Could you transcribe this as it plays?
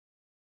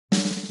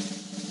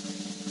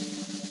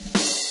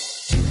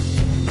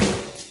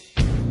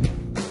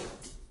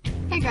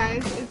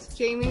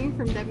Jamie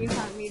from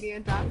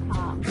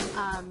debutantemedia.com,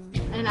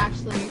 and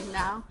actually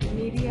now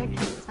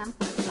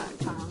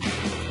mediatemplates.com. So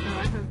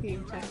I hope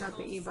you checked out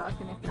the ebook,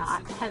 and if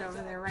not, head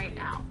over there right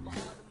now.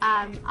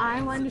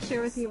 I wanted to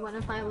share with you one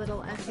of my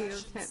little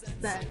SEO tips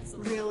that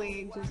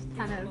really just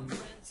kind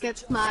of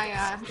gets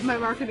my my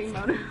marketing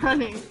motor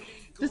running,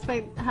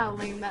 despite how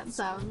lame that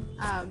sounds.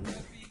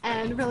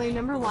 And really,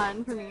 number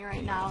one for me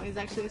right now is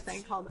actually a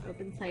site called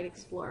Open Site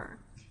Explorer.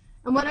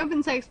 And what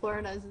Open Site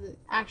Explorer does is it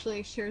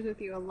actually shares with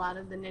you a lot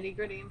of the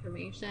nitty-gritty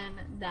information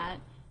that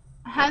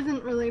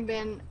hasn't really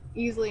been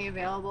easily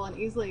available and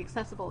easily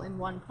accessible in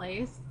one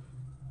place.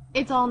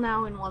 It's all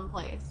now in one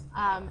place.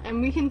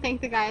 And we can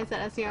thank the guys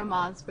at SEO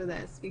Moz for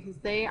this, because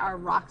they are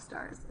rock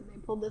stars and they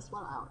pulled this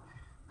one out.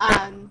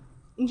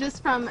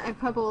 Just from a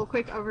couple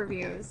quick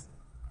overviews,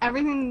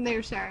 everything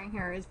they're sharing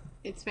here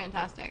it's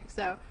fantastic.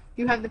 So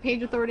you have the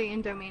page authority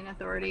and domain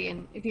authority,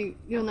 and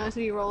you'll notice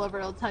if you roll over,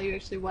 it'll tell you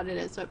actually what it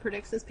is. So it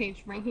predicts this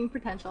page ranking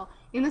potential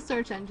in the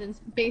search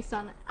engines based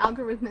on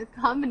algorithmic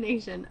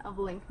combination of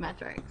link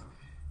metrics.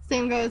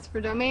 Same goes for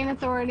domain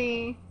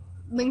authority.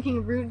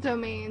 Linking root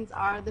domains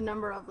are the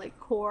number of like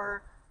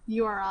core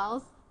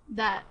URLs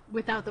that,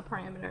 without the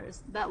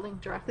parameters, that link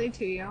directly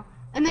to you.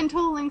 And then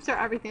total links are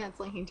everything that's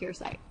linking to your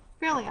site.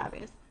 Fairly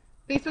obvious.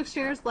 Facebook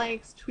shares,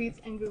 likes, tweets,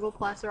 and Google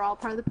Plus are all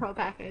part of the Pro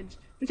package,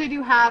 which I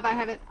do have. I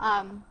have it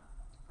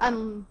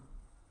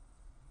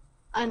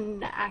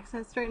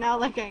unaccessed right now.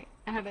 Like I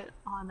have it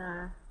on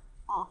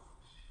off.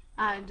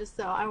 Just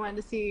so I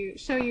wanted to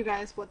show you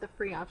guys what the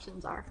free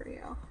options are for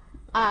you.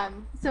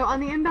 So on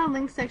the inbound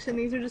links section,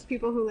 these are just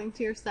people who link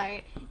to your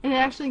site, and it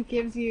actually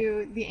gives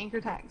you the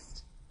anchor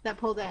text that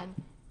pulled in.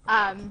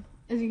 As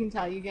you can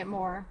tell, you get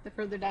more the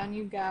further down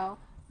you go.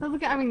 But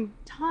look at, I mean,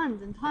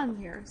 tons and tons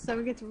here. So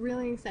it gets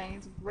really exciting.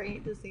 It's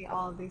great to see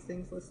all of these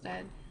things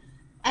listed.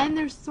 And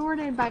they're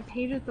sorted by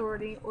page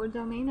authority or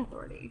domain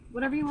authority.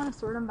 Whatever you want to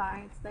sort them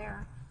by, it's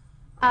there.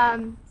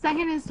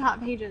 Second is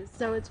top pages.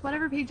 So it's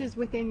whatever pages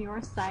within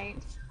your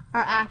site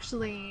are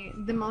actually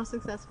the most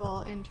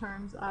successful in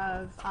terms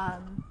of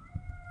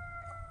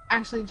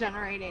actually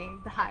generating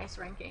the highest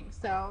ranking.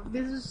 So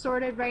this is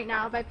sorted right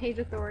now by page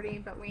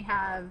authority, but we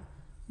have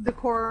the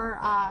core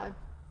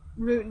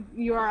root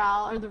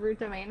URL, or the root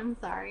domain, I'm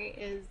sorry,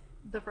 is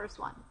the first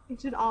one. It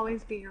should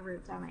always be your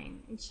root domain.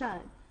 It should.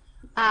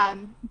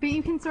 But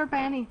you can sort by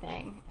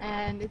anything,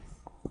 and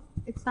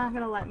it's not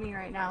going to let me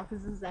right now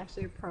because this is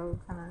actually a pro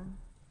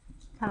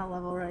kind of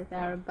level right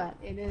there, but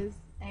it is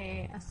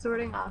a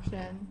sorting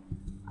option,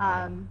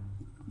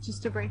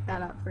 just to break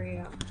that up for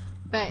you.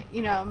 But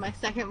you know, my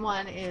second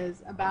one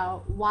is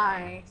about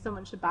why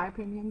someone should buy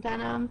premium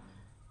denim,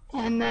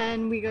 and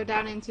then we go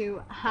down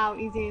into how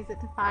easy is it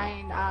to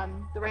find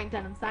the right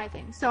denim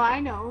sizing. So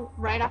I know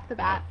right off the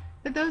bat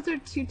that those are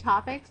two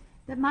topics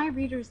that my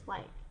readers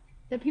like,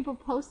 that people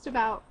post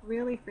about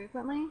really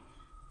frequently,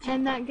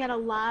 and that get a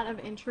lot of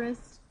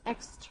interest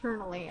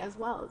externally as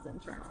well as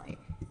internally.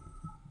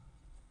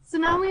 So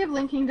now we have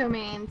linking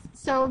domains.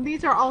 So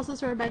these are also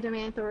sorted by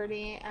domain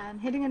authority, and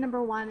hitting a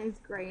number one is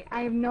great.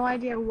 I have no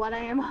idea what I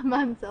am on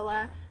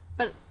Mozilla,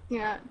 but you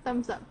know,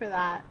 thumbs up for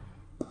that.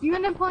 You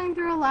end up pulling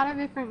through a lot of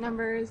different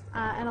numbers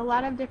and a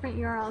lot of different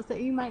URLs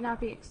that you might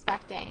not be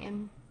expecting.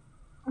 And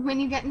when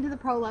you get into the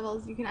pro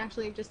levels, you can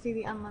actually just see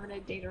the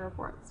unlimited data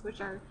reports, which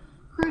are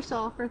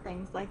crucial for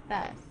things like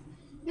this.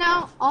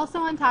 Now, also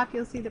on top,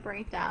 you'll see the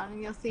breakdown,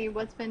 and you'll see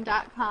what's been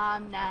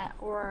 .com, net,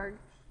 org.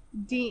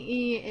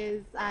 DE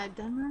is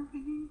Denmark, I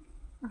think,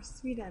 or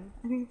Sweden.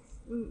 I think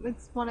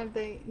it's one of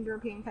the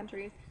European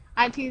countries.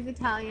 IT is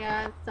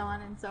Italia, so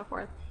on and so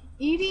forth.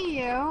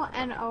 EDU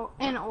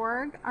and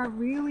org are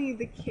really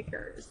the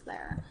kickers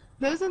there.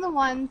 Those are the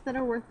ones that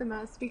are worth the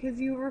most because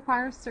you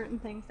require certain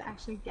things to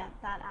actually get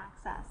that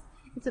access.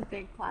 It's a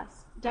big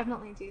plus.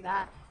 Definitely do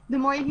that. The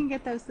more you can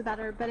get those, the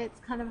better, but it's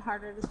kind of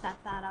harder to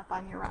set that up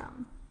on your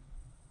own.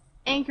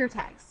 Anchor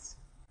text.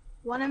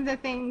 One of the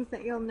things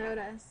that you'll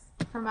notice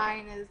for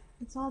mine is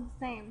it's all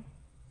the same.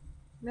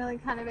 Really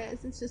kind of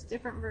is. It's just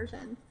different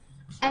versions.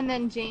 And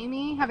then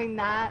Jamie, having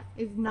that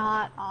is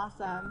not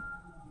awesome.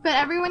 But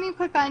every one you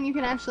click on, you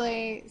can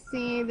actually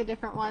see the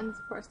different ones.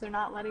 Of course, they're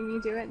not letting me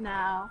do it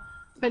now,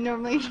 but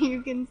normally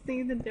you can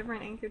see the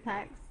different anchor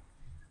text.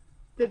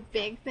 The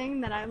big thing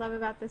that I love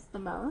about this the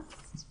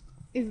most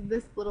is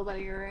this little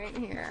buddy right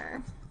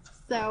here.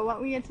 So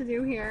what we get to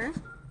do here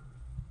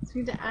is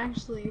we get to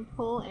actually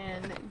pull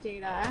in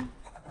data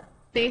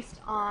based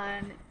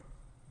on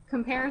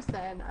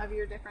comparison of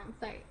your different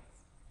sites.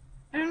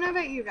 I don't know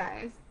about you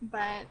guys,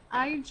 but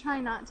I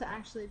try not to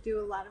actually do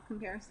a lot of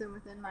comparison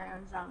within my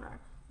own genre.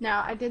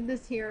 Now, I did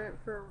this here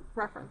for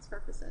reference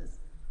purposes,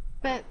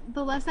 but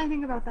the less I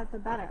think about that, the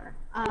better.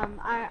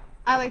 I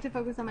like to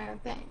focus on my own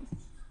things.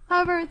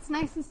 However, it's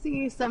nice to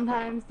see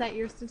sometimes that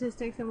your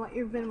statistics and what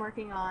you've been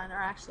working on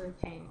are actually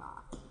paying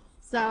off.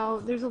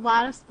 So there's a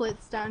lot of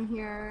splits down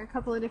here, a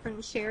couple of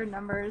different shared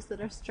numbers that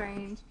are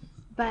strange,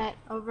 but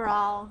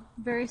overall,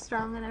 very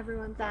strong on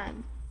everyone's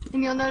end.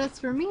 And you'll notice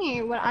for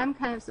me, what I'm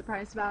kind of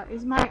surprised about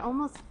is my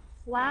almost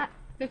flat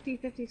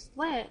 50-50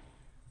 split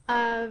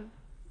of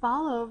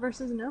follow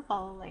versus no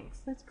follow links.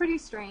 That's pretty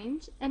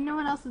strange, and no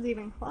one else is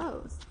even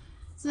close.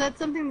 So that's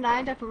something that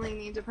I definitely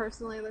need to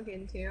personally look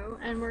into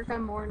and work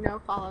on more no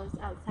follows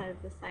outside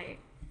of the site.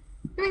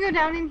 Then we go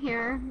down in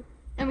here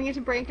and we get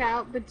to break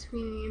out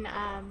between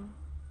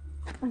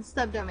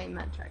subdomain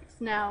metrics.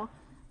 Now,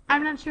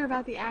 I'm not sure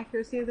about the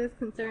accuracy of this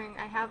considering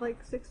I have like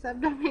 6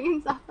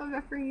 subdomains off of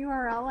every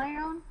URL I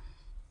own.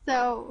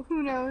 So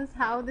who knows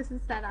how this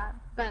is set up,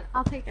 but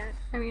I'll take it.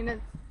 I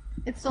mean,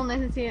 it's still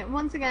nice to see it.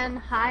 Once again,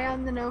 high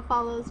on the no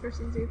follows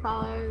versus do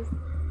follows,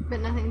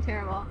 but nothing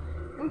terrible.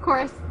 Of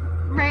course,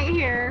 right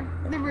here,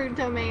 the root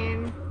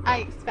domain, I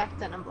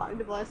expect a blog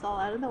to blow us all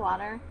out of the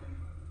water,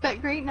 but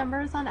great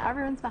numbers on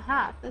everyone's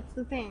behalf. That's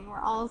the thing.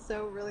 We're all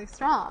so really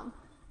strong,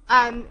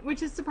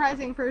 which is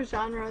surprising for a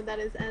genre that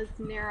is as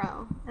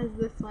narrow as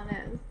this one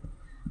is.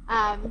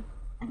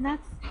 And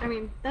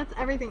that's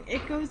everything.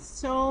 It goes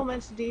so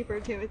much deeper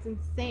too. It's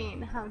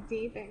insane how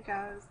deep it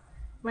goes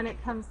when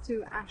it comes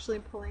to actually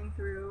pulling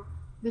through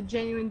the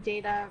genuine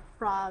data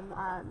from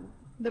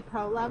the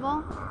pro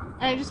level.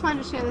 And I just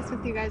wanted to share this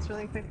with you guys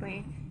really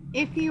quickly.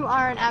 If you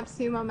are an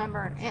AppSumo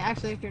member,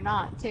 actually if you're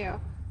not too,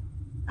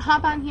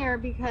 hop on here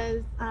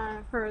because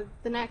for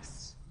the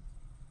next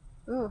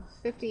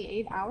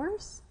 58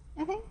 hours,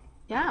 I think.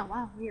 Yeah,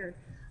 wow, weird.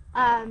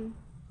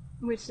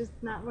 Which is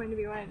not going to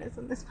be what it is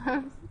on this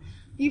post.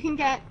 You can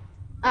get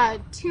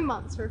 2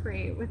 months for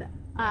free with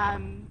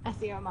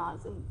SEO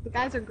Moz, and the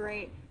guys are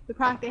great. The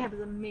product they have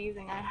is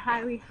amazing. I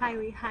highly,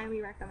 highly,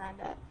 highly recommend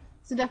it.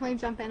 So definitely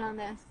jump in on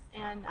this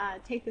and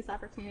take this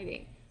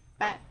opportunity.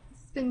 But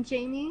it's been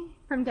Jamie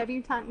from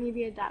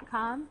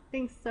DebutanteMedia.com.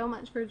 Thanks so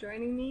much for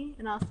joining me,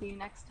 and I'll see you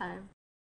next time.